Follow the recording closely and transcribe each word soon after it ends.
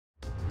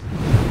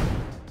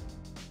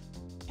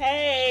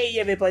Hey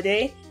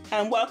everybody,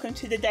 and welcome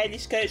to the Daily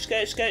Scopes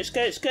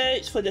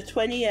for the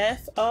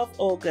 20th of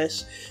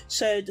August.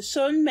 So the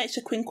Sun makes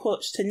a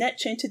quincunx to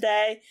Neptune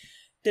today.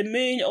 The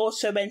Moon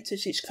also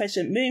enters its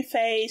crescent moon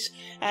phase,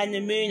 and the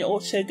Moon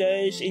also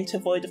goes into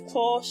void of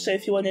course. So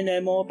if you want to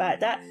know more about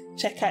that,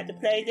 check out the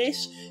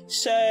playlist.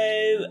 So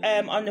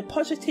on the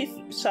positive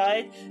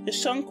side, the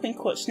Sun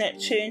quincunx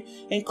Neptune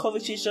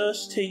encourages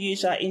us to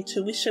use our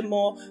intuition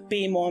more,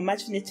 be more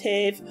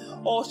imaginative,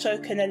 also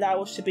can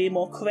allow us to be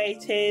more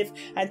creative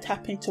and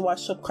tap into our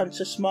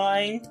subconscious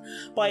mind.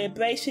 By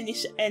embracing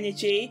this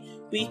energy,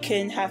 we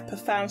can have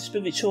profound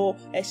spiritual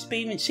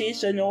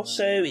experiences, and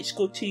also it's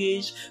good to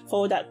use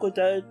for that good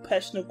old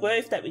personal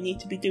growth that we need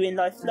to be doing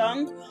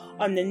lifelong.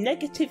 On the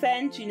negative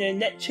end,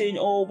 Neptune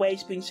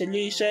always brings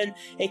illusion.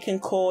 It can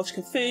cause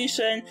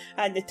confusion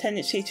and the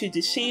tendency to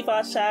deceive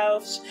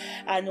ourselves,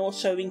 and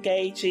also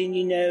engage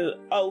in,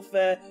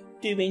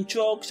 overdoing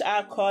drugs,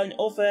 alcohol and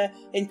other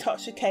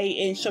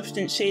intoxicating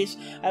substances,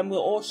 and we're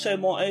also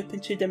more open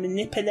to the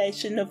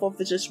manipulation of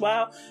others as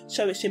well.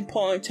 So it's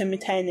important to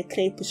maintain a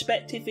clear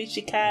perspective as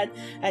you can,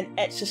 and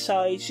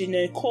exercise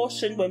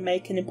caution when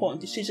making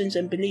important decisions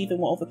and believe in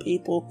what other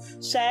people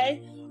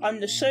say. On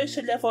the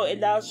social level, it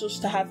allows us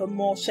to have a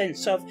more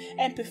sense of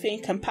empathy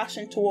and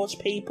compassion towards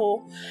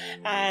people,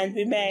 and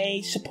we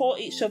may support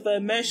each other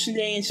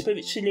emotionally and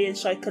spiritually and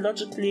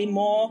psychologically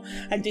more,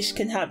 and this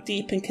can help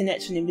deepen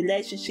connection in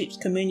relationships,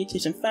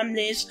 communities and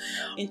families.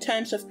 In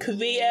terms of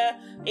career,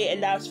 it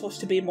allows for us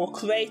to be more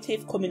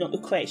creative, coming up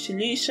with creative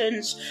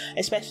solutions,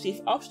 especially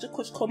if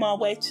obstacles come our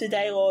way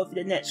today or over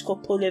the next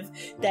couple of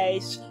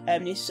days.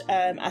 This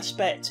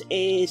aspect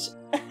is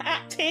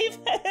active.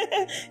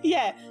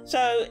 Yeah,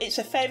 so it's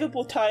a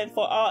favourable time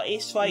for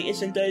artists,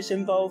 writers and those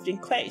involved in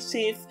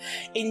creative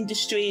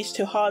industries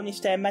to harness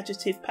their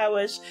imaginative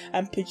powers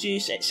and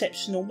produce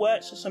exceptional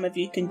work. So some of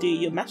you can do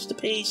your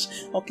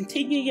masterpiece or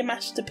continue your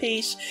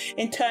masterpiece.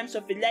 In terms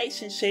of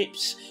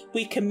relationships,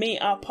 we can meet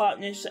our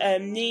partner's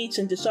needs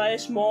and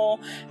desires more,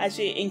 as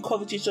it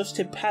encourages us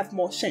to have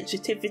more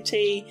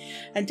sensitivity,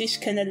 and this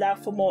can allow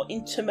for more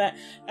intimate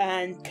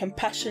and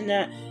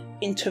compassionate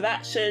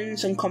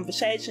interactions and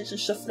conversations and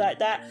stuff like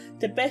that.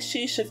 The best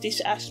use of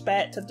this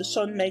aspect of the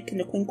Sun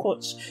making a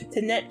quincunx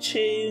to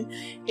Neptune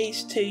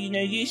is to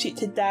use it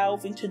to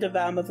delve into the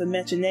realm of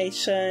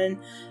imagination,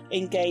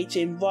 engage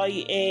in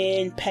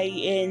writing,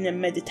 painting and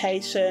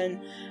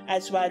meditation,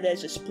 as well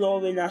as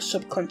exploring our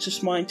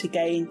subconscious mind to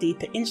gain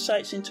deeper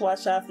insights into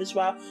ourselves as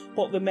well.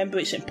 But remember,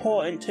 it's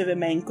important to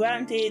remain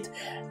grounded,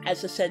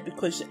 as I said,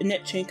 because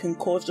Neptune can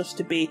cause us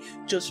to be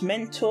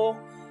judgmental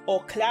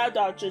or cloud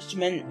our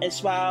judgment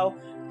as well,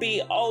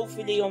 be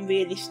overly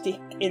unrealistic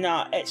in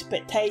our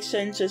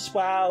expectations as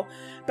well.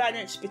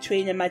 Balance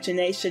between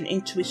imagination,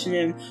 intuition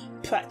and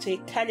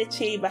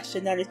practicality,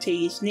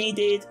 rationality is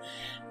needed,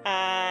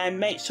 and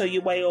make sure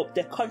you weigh up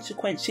the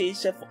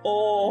consequences of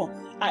all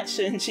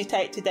actions you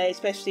take today,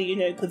 especially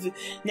because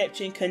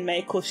Neptune can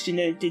make us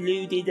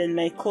deluded and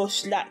make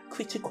us lack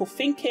critical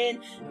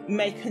thinking,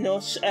 making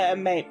us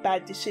make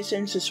bad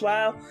decisions as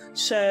well.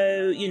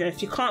 So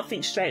if you can't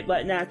think straight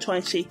right now, try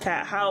and seek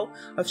out help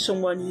of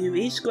someone who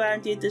is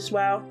grounded as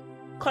well.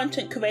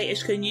 Content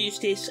creators can use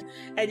this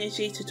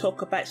energy to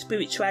talk about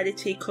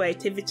spirituality,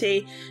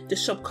 creativity, the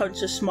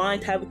subconscious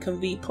mind, how we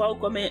can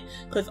reprogram it,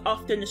 because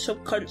often the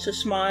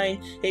subconscious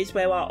mind is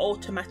where our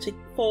automatic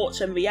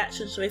thoughts and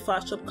reactions, so if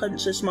our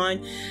subconscious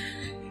mind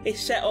is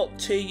set up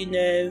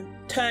to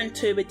turn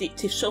to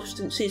addictive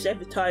substances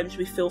every time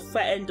we feel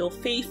threatened or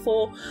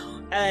fearful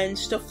and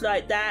stuff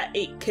like that,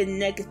 it can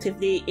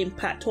negatively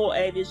impact all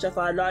areas of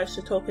our lives.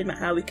 So talking about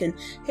how we can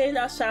heal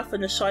ourselves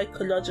on the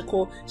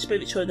psychological,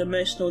 spiritual and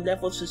emotional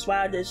levels, as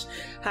well as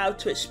how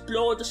to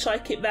explore the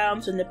psychic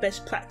realms and the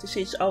best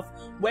practices of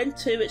when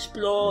to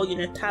explore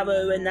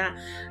tarot and that,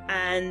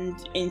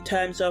 and in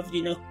terms of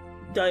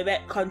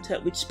direct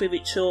contact with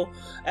spiritual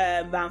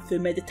realm through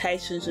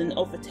meditations and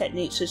other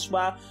techniques as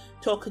well.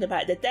 Talking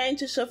about the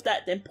dangers of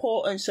that, the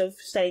importance of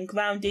staying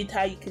grounded,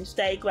 how you can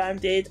stay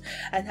grounded,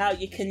 and how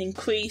you can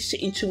increase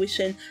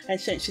intuition and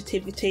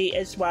sensitivity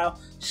as well.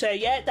 So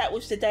yeah, that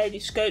was the Daily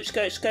Scopes for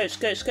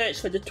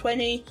the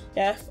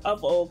 20th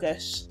of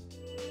August.